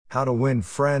How to Win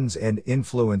Friends and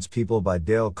Influence People by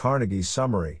Dale Carnegie.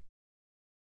 Summary.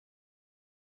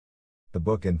 The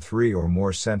book in 3 or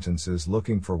more sentences,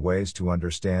 looking for ways to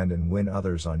understand and win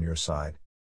others on your side.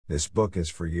 This book is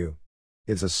for you.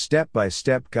 It's a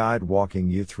step-by-step guide walking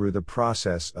you through the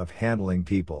process of handling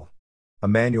people. A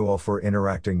manual for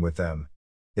interacting with them.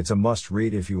 It's a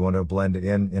must-read if you want to blend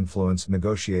in, influence,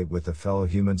 negotiate with the fellow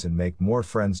humans and make more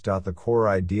friends. The core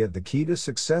idea, the key to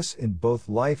success in both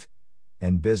life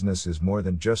and business, is more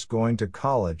than just going to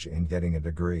college and getting a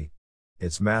degree.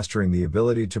 It's mastering the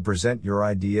ability to present your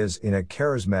ideas in a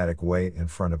charismatic way in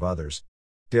front of others.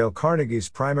 Dale Carnegie's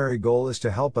primary goal is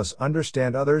to help us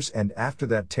understand others and after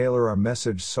that tailor our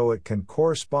message so it can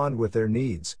correspond with their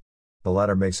needs. The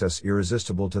latter makes us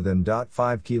irresistible to them.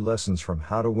 5 key lessons from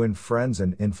How to Win Friends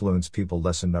and Influence People.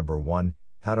 Lesson number 1,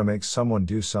 how to make someone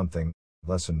do something.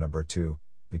 Lesson number 2,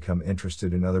 become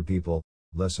interested in other people.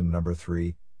 Lesson number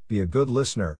 3, be a good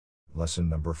listener. Lesson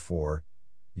number 4,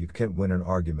 you can't win an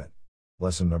argument.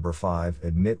 Lesson number 5,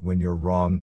 admit when you're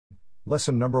wrong.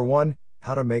 Lesson number 1,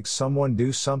 how to make someone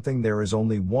do something. There is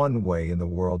only one way in the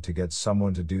world to get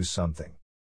someone to do something.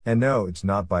 And no, it's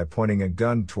not by pointing a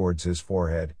gun towards his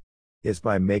forehead. It's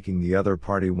by making the other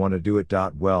party want to do it.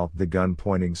 Well, the gun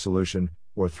pointing solution,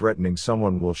 or threatening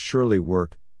someone, will surely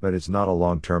work, but it's not a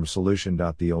long-term solution.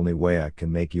 The only way I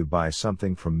can make you buy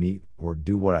something from me or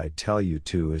do what I tell you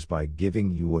to is by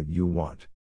giving you what you want.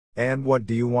 And what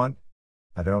do you want?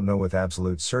 I don't know with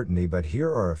absolute certainty, but here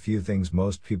are a few things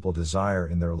most people desire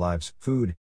in their lives: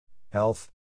 food, health,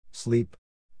 sleep,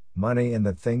 money and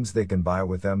the things they can buy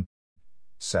with them,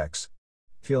 sex,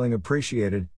 feeling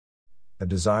appreciated, a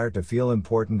desire to feel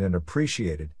important and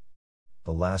appreciated.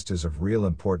 The last is of real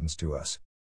importance to us.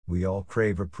 We all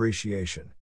crave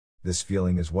appreciation. This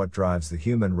feeling is what drives the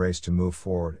human race to move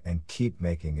forward and keep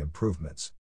making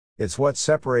improvements. It's what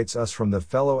separates us from the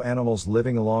fellow animals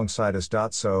living alongside us.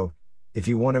 So, if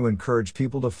you want to encourage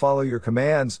people to follow your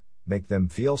commands, make them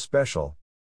feel special.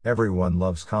 Everyone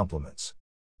loves compliments.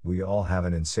 We all have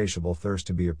an insatiable thirst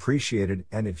to be appreciated,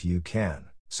 and if you can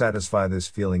satisfy this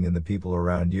feeling in the people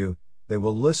around you, they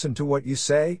will listen to what you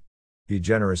say. Be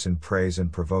generous in praise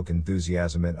and provoke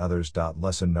enthusiasm in others.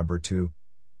 Lesson number 2,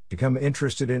 become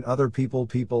interested in other people.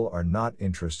 People are not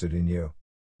interested in you.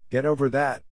 Get over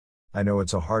that. I know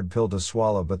it's a hard pill to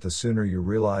swallow, but the sooner you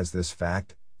realize this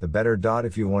fact, the better.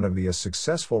 If you want to be a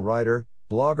successful writer,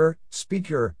 blogger,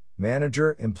 speaker,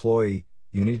 manager, employee,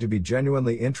 you need to be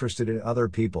genuinely interested in other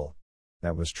people.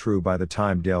 That was true by the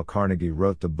time Dale Carnegie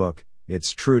wrote the book.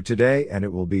 It's true today, and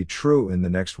it will be true in the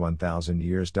next 1,000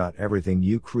 years. Everything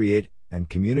you create and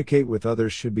communicate with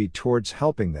others should be towards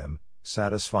helping them,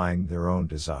 satisfying their own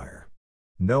desire.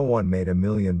 No one made $1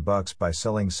 million by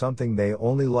selling something they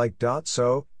only like.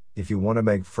 So, if you want to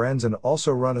make friends and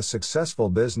also run a successful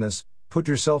business, put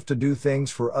yourself to do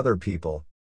things for other people.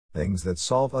 Things that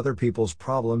solve other people's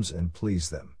problems and please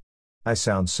them. I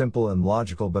sound simple and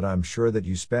logical, but I'm sure that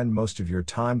you spend most of your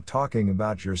time talking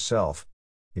about yourself.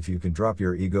 If you can drop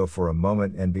your ego for a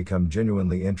moment and become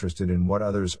genuinely interested in what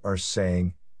others are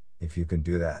saying, if you can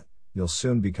do that, you'll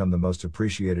soon become the most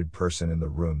appreciated person in the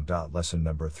room. Lesson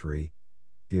number 3,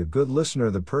 be a good listener.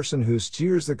 The person who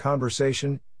steers the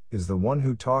conversation is the one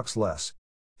who talks less.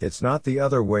 It's not the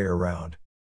other way around.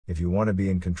 If you want to be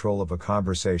in control of a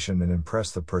conversation and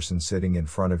impress the person sitting in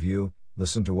front of you,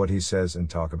 listen to what he says and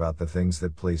talk about the things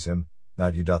that please him,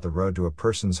 not you. The road to a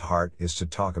person's heart is to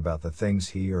talk about the things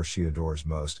he or she adores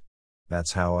most.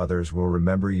 That's how others will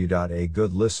remember you. A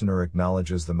good listener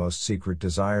acknowledges the most secret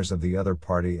desires of the other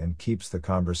party and keeps the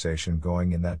conversation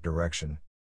going in that direction.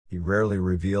 He rarely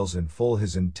reveals in full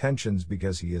his intentions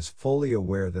because he is fully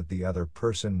aware that the other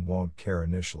person won't care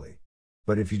initially.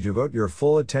 But if you devote your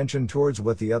full attention towards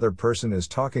what the other person is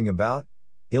talking about,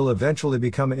 he'll eventually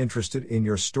become interested in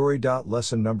your story.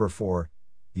 Lesson number 4,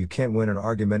 you can't win an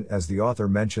argument. As the author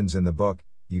mentions in the book,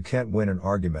 you can't win an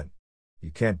argument. You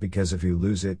can't, because if you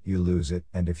lose it, you lose it,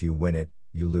 and if you win it,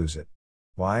 you lose it.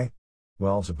 Why?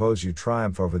 Well, suppose you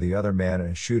triumph over the other man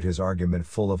and shoot his argument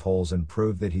full of holes and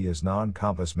prove that he is non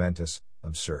compos mentis,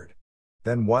 absurd.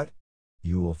 Then what?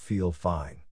 You will feel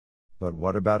fine. But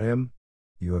what about him?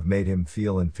 You have made him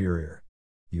feel inferior.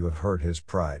 You have hurt his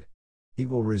pride. He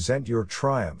will resent your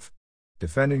triumph.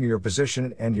 Defending your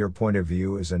position and your point of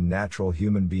view is a natural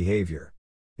human behavior.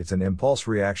 It's an impulse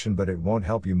reaction, but it won't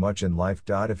help you much in life.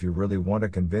 If you really want to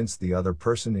convince the other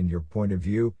person in your point of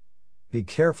view, be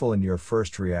careful in your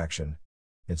first reaction.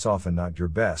 It's often not your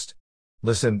best.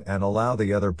 Listen and allow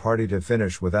the other party to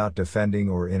finish without defending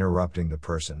or interrupting the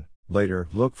person. Later,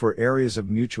 look for areas of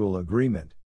mutual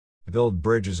agreement. Build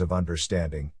bridges of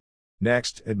understanding.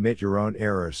 Next, admit your own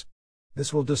errors.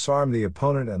 This will disarm the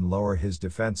opponent and lower his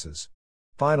defenses.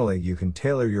 Finally, you can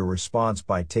tailor your response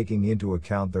by taking into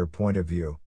account their point of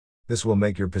view. This will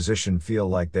make your position feel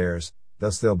like theirs,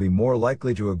 thus they'll be more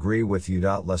likely to agree with you.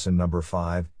 Lesson number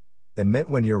 5. Admit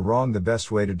when you're wrong. The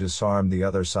best way to disarm the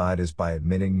other side is by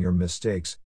admitting your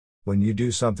mistakes. When you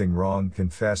do something wrong,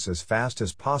 confess as fast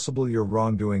as possible your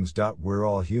wrongdoings. We're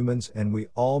all humans and we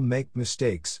all make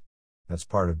mistakes. That's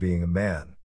part of being a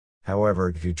man. However,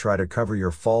 if you try to cover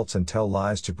your faults and tell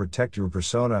lies to protect your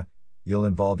persona, you'll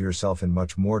involve yourself in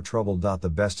much more trouble. The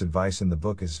best advice in the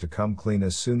book is to come clean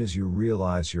as soon as you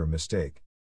realize your mistake.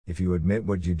 If you admit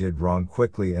what you did wrong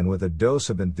quickly and with a dose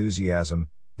of enthusiasm,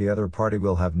 the other party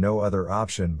will have no other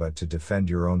option but to defend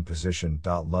your own position.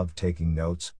 Love taking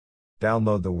notes?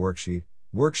 Download the worksheet.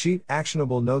 Worksheet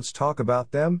actionable notes. Talk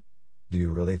about them. Do you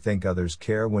really think others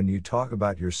care when you talk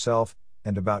about yourself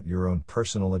and about your own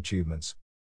personal achievements?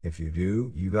 If you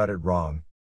do, you got it wrong.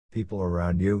 People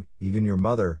around you, even your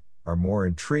mother, are more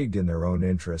intrigued in their own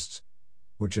interests,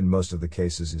 which in most of the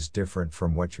cases is different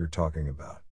from what you're talking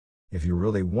about. If you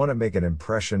really want to make an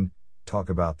impression, talk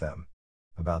about them,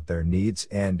 about their needs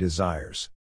and desires.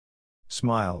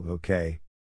 Smile. Okay.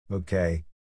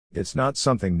 It's not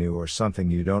something new or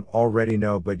something you don't already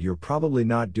know, but you're probably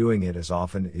not doing it as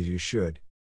often as you should.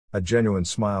 A genuine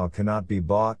smile cannot be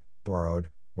bought, borrowed,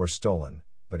 or stolen,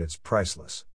 but it's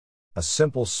priceless. A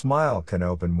simple smile can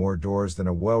open more doors than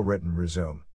a well-written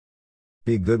resume.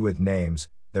 Be good with names.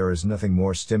 There is nothing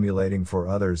more stimulating for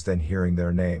others than hearing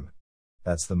their name.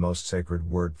 That's the most sacred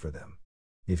word for them.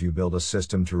 If you build a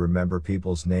system to remember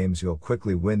people's names, you'll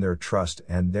quickly win their trust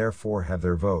and therefore have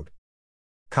their vote.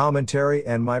 Commentary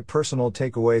and my personal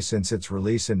takeaway since its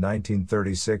release in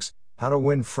 1936, How to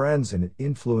Win Friends and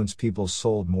Influence People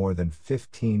sold more than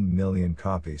 15 million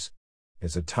copies.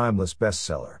 It's a timeless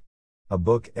bestseller. A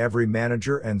book every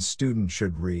manager and student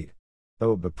should read.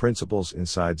 Though the principles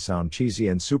inside sound cheesy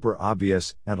and super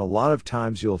obvious, and a lot of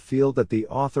times you'll feel that the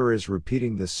author is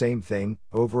repeating the same thing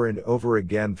over and over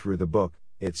again through the book,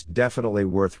 it's definitely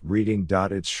worth reading.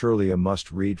 It's surely a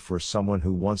must-read for someone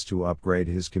who wants to upgrade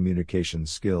his communication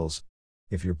skills.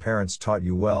 If your parents taught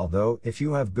you well, though, if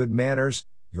you have good manners,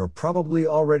 you're probably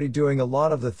already doing a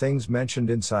lot of the things mentioned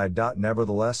inside.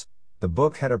 Nevertheless, the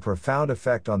book had a profound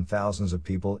effect on thousands of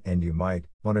people, and you might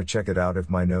want to check it out if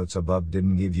my notes above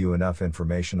didn't give you enough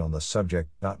information on the subject.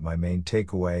 My main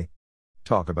takeaway: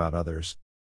 talk about others.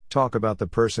 Talk about the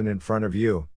person in front of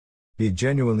you. Be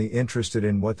genuinely interested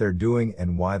in what they're doing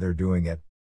and why they're doing it.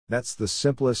 That's the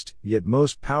simplest, yet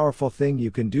most powerful thing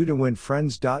you can do to win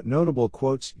friends. Notable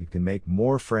quotes: you can make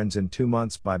more friends in 2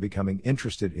 months by becoming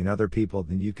interested in other people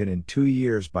than you can in 2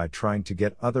 years by trying to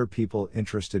get other people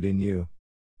interested in you.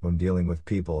 When dealing with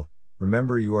people,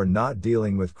 remember you are not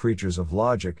dealing with creatures of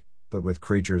logic, but with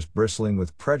creatures bristling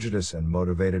with prejudice and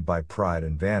motivated by pride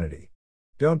and vanity.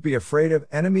 Don't be afraid of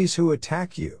enemies who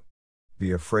attack you.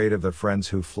 Be afraid of the friends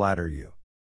who flatter you.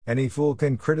 Any fool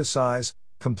can criticize,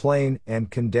 complain,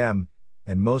 and condemn,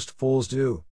 and most fools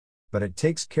do. But it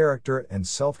takes character and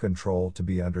self-control to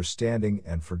be understanding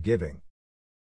and forgiving.